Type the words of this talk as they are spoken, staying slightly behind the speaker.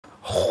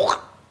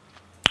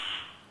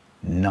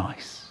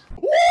Nice.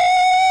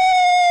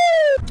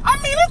 I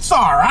mean, it's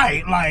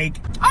alright,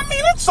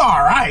 it's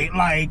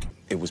alright,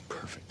 It was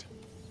perfect.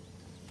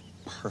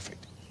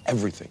 Perfect.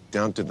 Everything,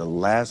 down to the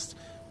last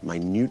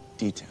minute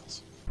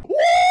details.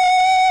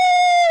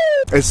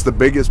 It's the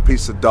biggest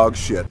piece of dog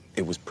shit.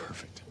 It was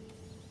perfect.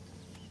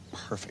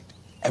 Perfect.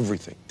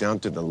 Everything, down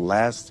to the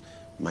last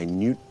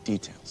minute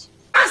details.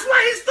 That's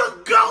why he's the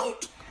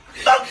GOAT!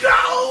 The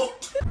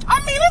GOAT!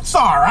 I mean, it's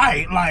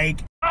alright,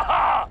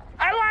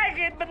 I like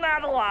it, but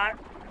not a lot.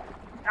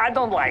 I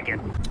don't like it.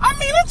 I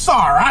mean, it's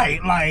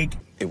alright,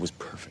 It was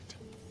perfect.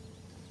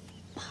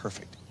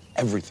 Perfect.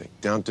 Everything,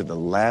 down to the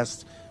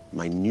last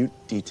minute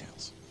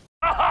details.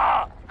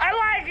 I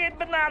like it,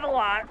 but not a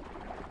lot.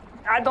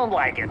 I don't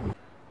like it.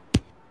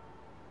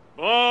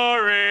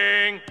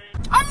 Boring.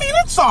 I mean,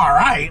 it's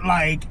alright,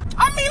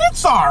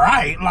 it's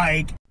alright,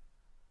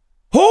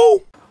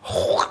 Who?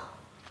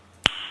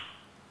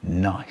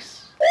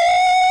 Nice.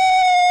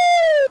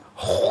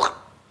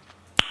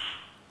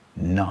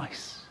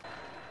 Nice.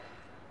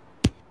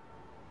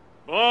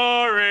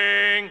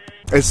 Boring.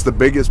 It's the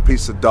biggest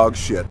piece of dog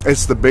shit.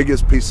 It's the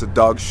biggest piece of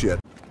dog shit.